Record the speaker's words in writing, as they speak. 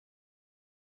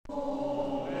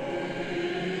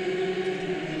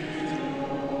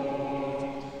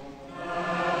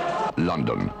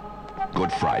London,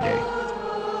 Good Friday.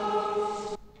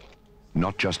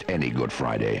 Not just any Good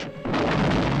Friday,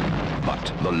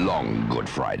 but the long Good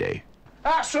Friday.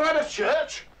 Outside a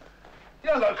church? You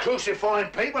don't go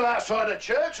crucifying people outside a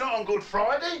church, not on Good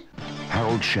Friday.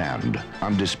 Harold Shand,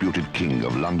 undisputed king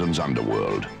of London's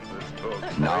underworld.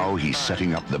 Now he's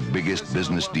setting up the biggest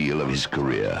business deal of his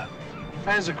career.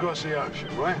 Hands across the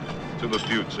ocean, right? To the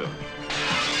future.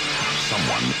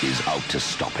 Someone is out to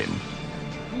stop him.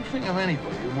 You think of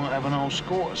anybody who might have an old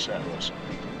score to settle or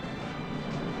something?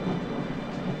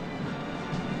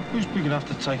 Who's big enough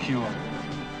to take you on?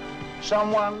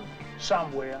 Someone,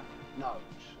 somewhere, knows,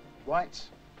 right?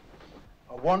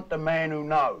 I want the man who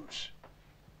knows.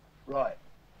 Right.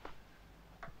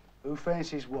 Who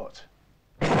fancies what?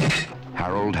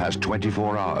 Harold has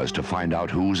 24 hours to find out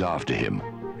who's after him.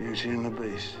 Beauty and the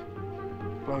Beast.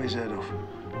 Blow his head off.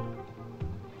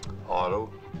 Auto,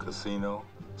 casino,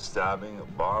 stabbing, a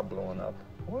bar blowing up.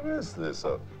 What is this,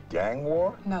 a gang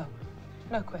war? No,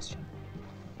 no question.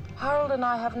 Harold and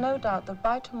I have no doubt that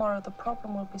by tomorrow the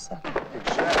problem will be settled.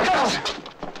 Exactly.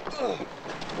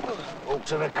 Walk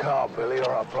to the car, Billy,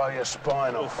 or I'll blow your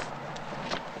spine off.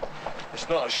 It's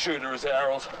not a shooter, is it,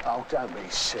 Harold? Oh, don't be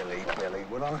silly, Billy.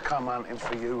 When I come hunting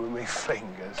for you with me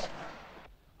fingers.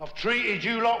 I've treated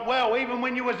you lot well, even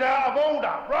when you was out of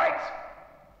order, right?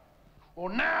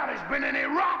 Well, now there's been an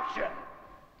eruption.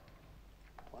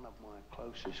 One of my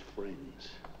closest friends.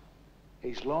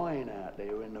 He's lying out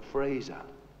there in the freezer.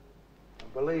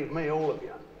 And believe me, all of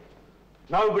you,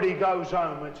 nobody goes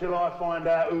home until I find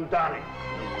out who done it.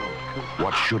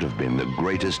 What should have been the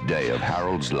greatest day of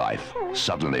Harold's life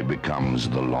suddenly becomes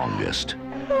the longest.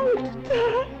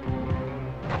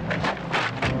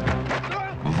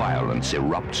 Violence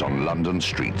erupts on London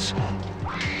streets.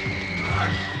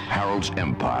 Harold's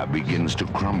empire begins to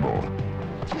crumble.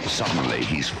 Suddenly,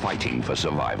 he's fighting for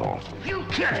survival. You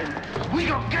kidding? We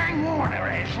got gang war on our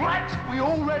hands, right? We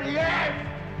already have.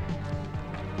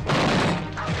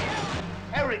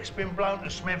 Eric's been blown to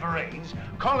smithereens,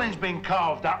 Colin's been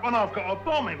carved up, and I've got a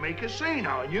bomb in me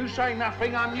casino, and you say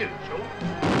nothing unusual?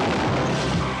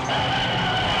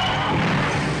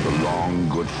 The long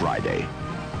Good Friday,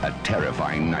 a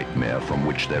terrifying nightmare from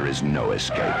which there is no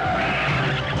escape.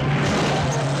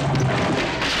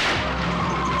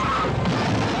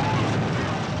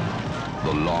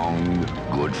 The long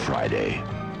Good Friday.